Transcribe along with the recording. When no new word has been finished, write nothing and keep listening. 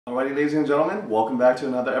Alrighty, ladies and gentlemen, welcome back to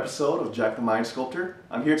another episode of Jack the Mind Sculptor.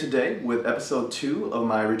 I'm here today with episode 2 of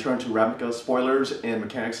my Return to Ravnica spoilers and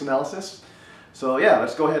mechanics analysis. So yeah,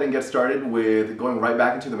 let's go ahead and get started with going right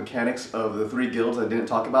back into the mechanics of the 3 guilds I didn't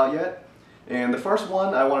talk about yet. And the first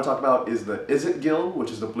one I want to talk about is the Is It guild, which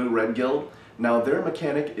is the blue-red guild. Now their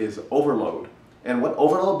mechanic is Overload. And what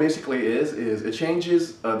Overload basically is it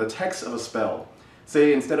changes the text of a spell.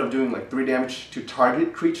 Say instead of doing like 3 damage to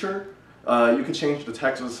target creature, you can change the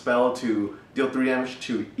text of the spell to deal 3 damage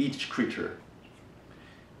to each creature.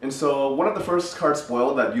 And so one of the first cards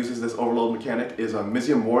spoiled that uses this overload mechanic is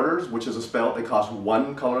Mizzium Mortars, which is a spell that costs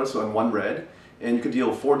 1 colorless and 1 red. And you can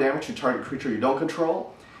deal 4 damage to target creature you don't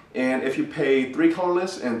control. And if you pay 3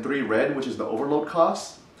 colorless and 3 red, which is the overload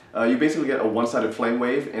cost, you basically get a one-sided flame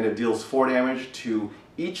wave and it deals 4 damage to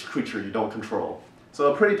each creature you don't control.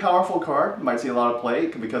 So a pretty powerful card, you might see a lot of play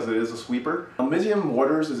because it is a sweeper. Mizzium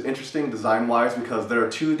Mortars is interesting design-wise because there are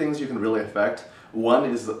 2 things you can really affect. One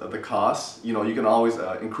is the cost. You can always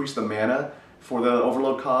increase the mana for the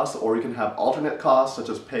overload cost, or you can have alternate costs such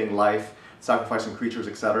as paying life, sacrificing creatures,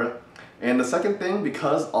 etc. And the second thing,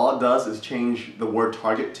 because all it does is change the word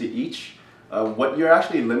target to each, what you're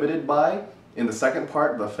actually limited by in the second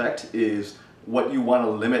part, the effect, is what you want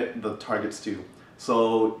to limit the targets to.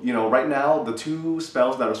 So, right now, the 2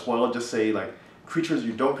 spells that are spoiled just say, like, creatures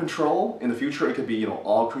you don't control. In the future, it could be,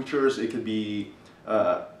 all creatures. It could be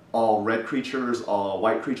all red creatures, all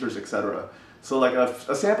white creatures, etc. So, like,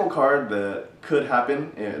 a sample card that could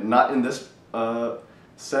happen, not in this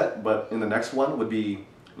set, but in the next one, would be,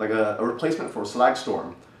 like, a replacement for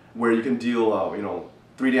Slagstorm, where you can deal,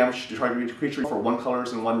 3 damage to target creature for 1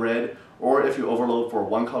 colors and 1 red, or if you overload for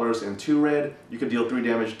 1 colors and 2 red, you can deal 3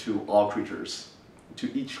 damage to all creatures.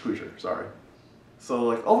 To each creature, sorry. So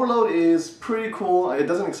like overload is pretty cool. It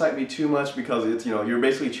doesn't excite me too much because it's, you're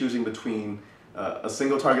basically choosing between a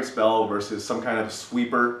single target spell versus some kind of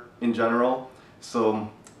sweeper in general. So,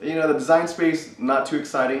 the design space, not too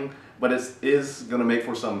exciting, but it is going to make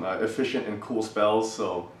for some efficient and cool spells,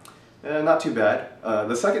 so not too bad.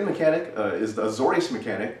 The second mechanic is the Azorius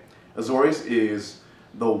mechanic. Azorius is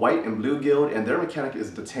the white and blue guild, and their mechanic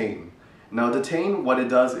is Detain. Now Detain, what it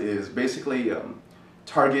does is basically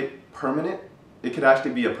target permanent. It could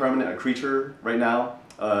actually be a permanent, a creature right now.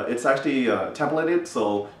 It's actually templated,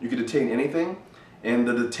 so you can detain anything. And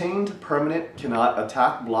the detained permanent cannot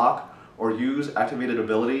attack, block, or use activated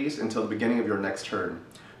abilities until the beginning of your next turn.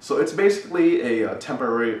 So it's basically a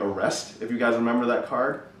temporary arrest, if you guys remember that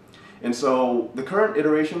card. And so the current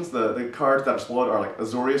iterations, the cards that are spoiled are like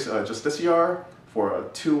Azorius Justiciar for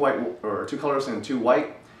 2 white or 2 colors and 2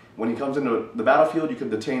 white. When he comes into the battlefield, you can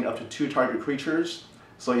detain up to 2 target creatures.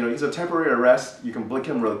 So, he's a temporary arrest. You can blink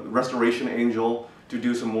him Restoration Angel to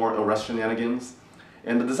do some more arrest shenanigans.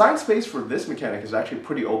 And the design space for this mechanic is actually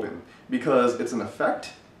pretty open because it's an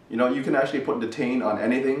effect. You can actually put Detain on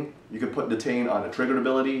anything. You could put Detain on a triggered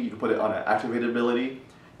ability. You could put it on an activated ability.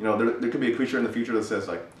 There could be a creature in the future that says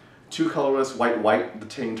like 2 colorless, white,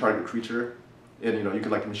 detain target creature. And, you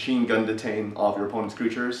could like machine gun detain all of your opponent's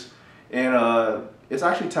creatures. And it's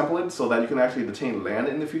actually templated so that you can actually detain land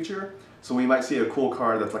in the future. So we might see a cool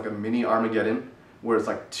card that's like a mini Armageddon, where it's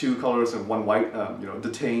like 2 colors and 1 white,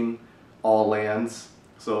 detain all lands.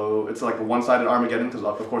 So it's like a one-sided Armageddon, because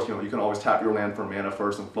of course, you can always tap your land for mana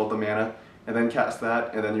first and float the mana, and then cast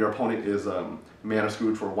that, and then your opponent is mana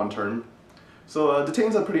screwed for 1 turn. So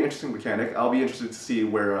Detain's a pretty interesting mechanic. I'll be interested to see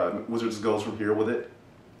where Wizards goes from here with it.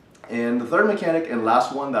 And the third mechanic and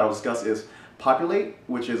last one that I'll discuss is Populate,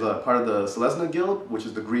 which is a part of the Selesnya guild, which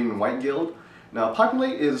is the green and white guild. Now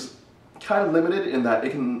Populate is kind of limited in that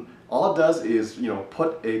all it does is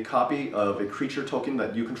put a copy of a creature token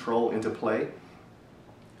that you control into play.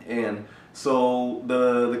 And so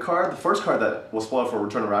the first card that was spoiled for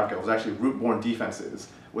Return to Ravnica was actually Rootborn Defenses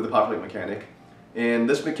with the Populate mechanic. And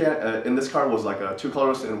this mechanic in this card was like a 2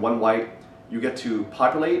 colors and 1 white. You get to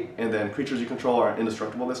populate, and then creatures you control are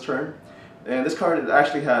indestructible this turn. And this card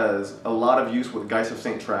actually has a lot of use with Geist of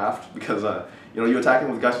St. Traft because you attack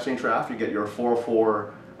him with Geist of St. Traft, you get your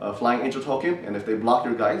 4/4 Flying Angel token, and if they block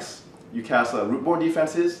your Geist, you cast Rootborn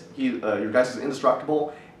Defenses. Your Geist is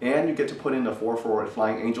indestructible, and you get to put in a 4/4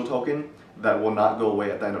 Flying Angel token that will not go away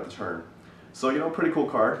at the end of the turn. So pretty cool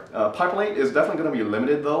card. Populate is definitely going to be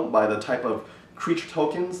limited though by the type of creature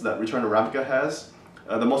tokens that Return to Ravnica has.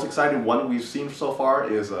 The most exciting one we've seen so far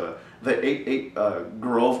is the 8/8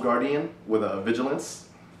 Grove Guardian with a Vigilance.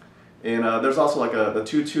 And there's also like the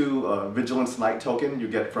 2/2 Vigilance Knight token you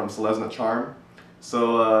get from Selesnya Charm.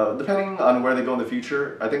 So depending on where they go in the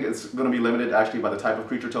future, I think it's going to be limited actually by the type of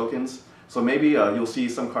creature tokens. So maybe you'll see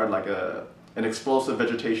some card like an explosive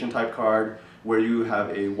vegetation type card where you have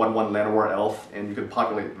a 1/1 Llanowar elf and you can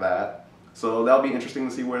populate that. So that'll be interesting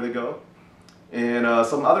to see where they go. And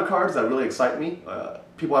some other cards that really excite me.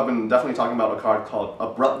 People have been definitely talking about a card called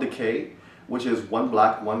Abrupt Decay, which is 1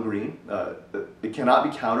 black, 1 green. It cannot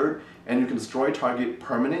be countered, and you can destroy target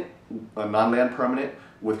permanent, non-land permanent,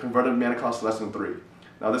 with converted mana cost less than 3.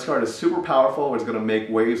 Now this card is super powerful. It's going to make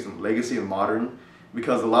waves in Legacy and Modern,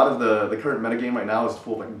 because a lot of the current metagame right now is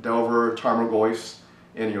full of like Delver, Tarmogoyfs,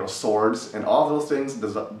 and swords, and all of those things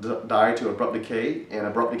die to Abrupt Decay, and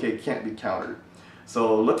Abrupt Decay can't be countered.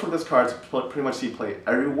 So look for this card to pretty much see play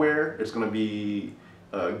everywhere. It's going to be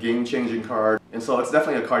a game-changing card, and so it's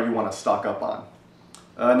definitely a card you want to stock up on.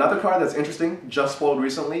 Another card that's interesting, just spoiled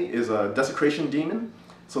recently, is a Desecration Demon.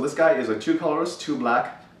 So this guy is a 2 colors, 2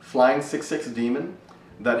 black, flying 6/6 demon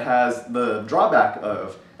that has the drawback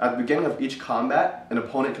of, at the beginning of each combat, an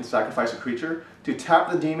opponent can sacrifice a creature to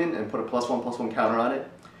tap the demon and put a +1/+1 counter on it.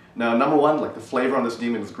 Now, number one, like the flavor on this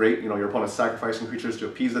demon is great. Your opponent's sacrificing creatures to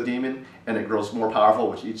appease the demon, and it grows more powerful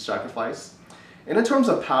with each sacrifice. And in terms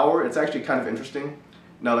of power, it's actually kind of interesting.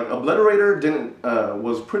 Now, like Obliterator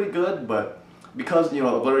was pretty good, but because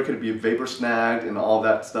Obliterator could be vapor snagged and all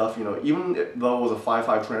that stuff, even though it was a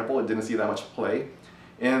 5/5 trample, it didn't see that much play.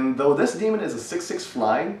 And though this demon is a 6/6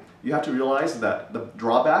 flying, you have to realize that the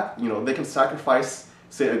drawback, they can sacrifice,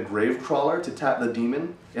 say, a Gravecrawler to tap the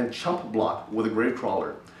demon and chump block with a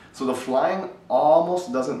Gravecrawler. So the flying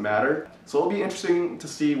almost doesn't matter. So it'll be interesting to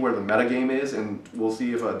see where the metagame is, and we'll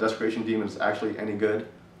see if a Desecration Demon is actually any good.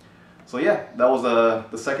 So yeah, that was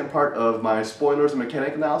the second part of my spoilers and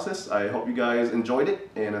mechanic analysis. I hope you guys enjoyed it,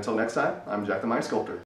 and until next time, I'm Jack the Mind Sculptor.